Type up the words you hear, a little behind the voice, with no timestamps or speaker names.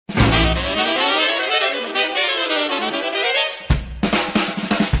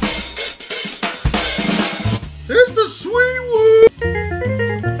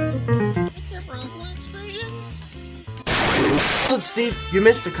Steve, you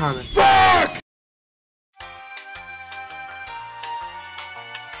missed a comment. Fuck!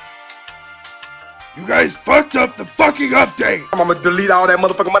 You guys fucked up the fucking update! I'm gonna delete all that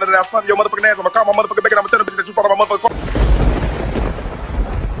motherfucking money that I sent your motherfucking ass. I'm gonna call my motherfucking back and I'm gonna tell the bitch that you part of my motherfucking.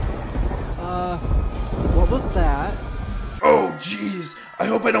 What was that? Oh, jeez. I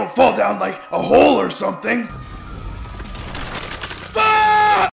hope I don't fall down like a hole or something.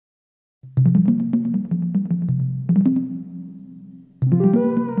 Fuck!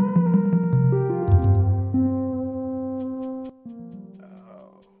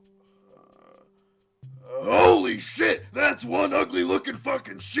 Holy shit! That's one ugly looking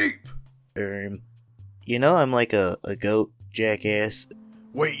fucking sheep! You know I'm like a goat, jackass.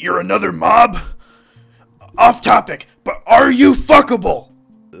 Wait, you're another mob? Off topic, but are you fuckable?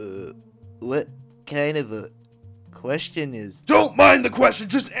 What kind of a question is... Don't mind the question,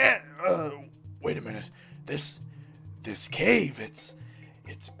 just wait a minute. This cave, it's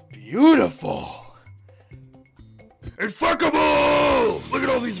beautiful. And fuckable! Look at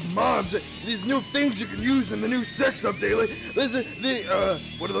all these mobs, these new things you can use in the new sex update. Like, listen,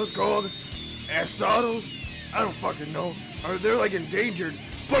 what are those called? Axolotls? I don't fucking know. Are they like endangered?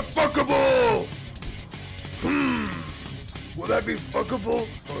 But fuckable! Will that be fuckable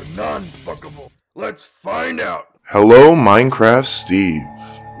or non-fuckable? Let's find out. Hello, Minecraft Steve.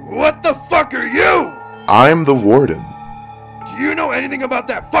 What the fuck are you? I'm the warden. Do you know anything about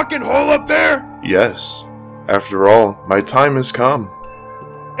that fucking hole up there? Yes. After all, my time has come.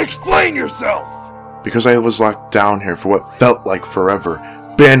 Explain yourself! Because I was locked down here for what felt like forever,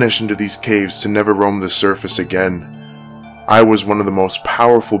 banished into these caves to never roam the surface again. I was one of the most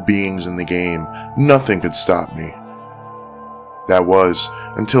powerful beings in the game. Nothing could stop me. That was,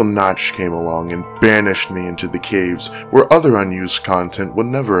 until Notch came along and banished me into the caves where other unused content would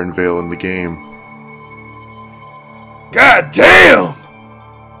never unveil in the game. God damn!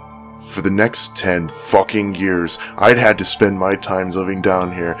 For the next 10 fucking years, I'd had to spend my time living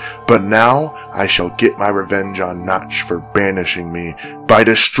down here, but now I shall get my revenge on Notch for banishing me by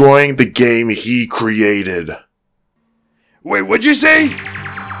destroying the game he created. Wait, what'd you say?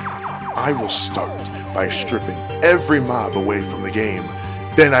 I will start by stripping every mob away from the game.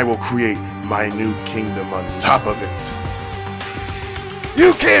 Then I will create my new kingdom on top of it.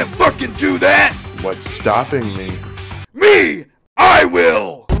 You can't fucking do that! What's stopping me? Me! I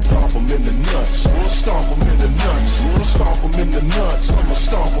will! Stomp 'em in the nuts. Stomp 'em in the nuts. Stomp 'em in the nuts. I'ma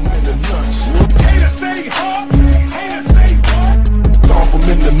stomp 'em in the nuts. Haters say huh? Haters say what? Stomp 'em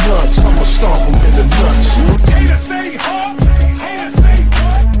in the nuts. I'ma stomp 'em in the nuts. Haters say huh? Haters say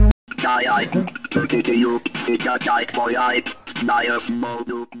what?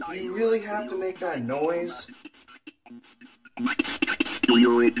 Do you really have to make that noise?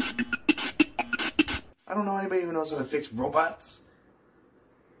 I don't know anybody who knows how to fix robots.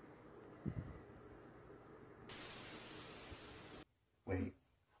 Wait.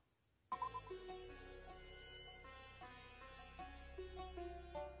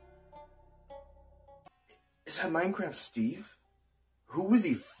 Is that Minecraft Steve? Who was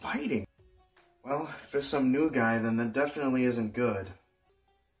he fighting? Well, if it's some new guy, then that definitely isn't good.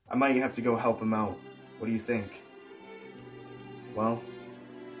 I might have to go help him out. What do you think? Well,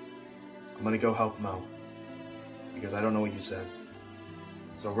 I'm gonna go help him out. Because I don't know what you said.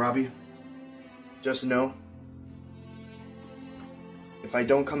 So, Robbie, just know, if I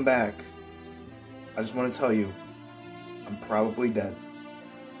don't come back, I just want to tell you, I'm probably dead.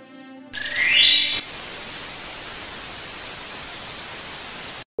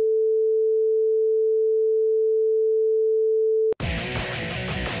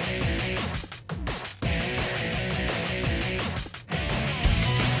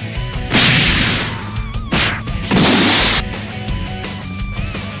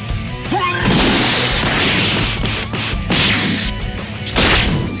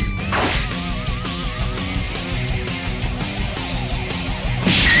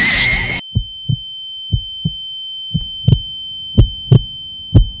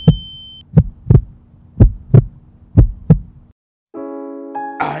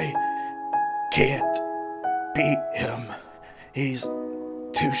 I can't beat him. He's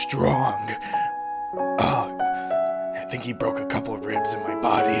too strong. Oh, I think he broke a couple of ribs in my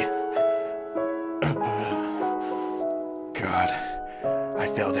body. God, I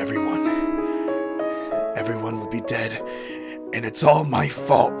failed everyone. Everyone will be dead, and it's all my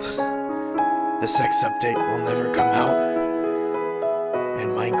fault. The sex update will never come out,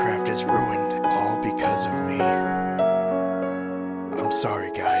 and Minecraft is ruined all because of me. I'm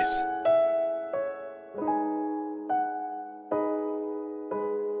sorry, guys.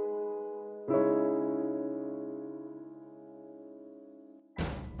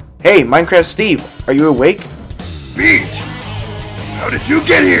 Hey, Minecraft Steve, are you awake? Beach! How did you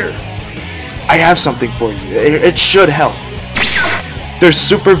get here? I have something for you. It should help. They're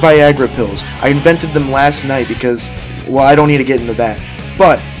super Viagra pills. I invented them last night because, well, I don't need to get into that.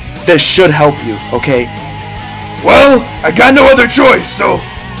 But this should help you, okay? Well, I got no other choice, so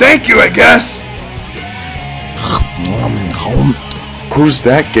thank you, I guess. Who's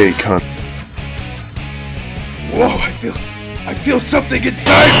that gay cunt? Whoa, I feel something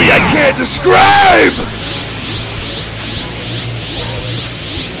inside me I can't describe!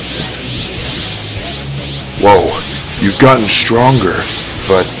 Whoa, you've gotten stronger,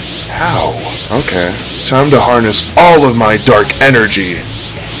 but how? Okay, time to harness all of my dark energy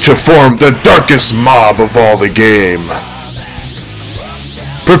to form the darkest mob of all the game.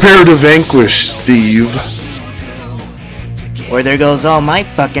 Prepare to vanquish, Steve. Or there goes all my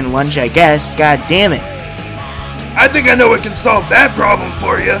fucking lunch, I guess. God damn it. I think I know what can solve that problem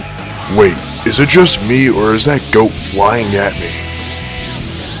for you. Wait, is it just me or is that goat flying at me?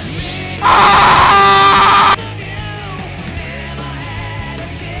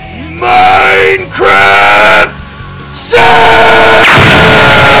 Minecraft! Save!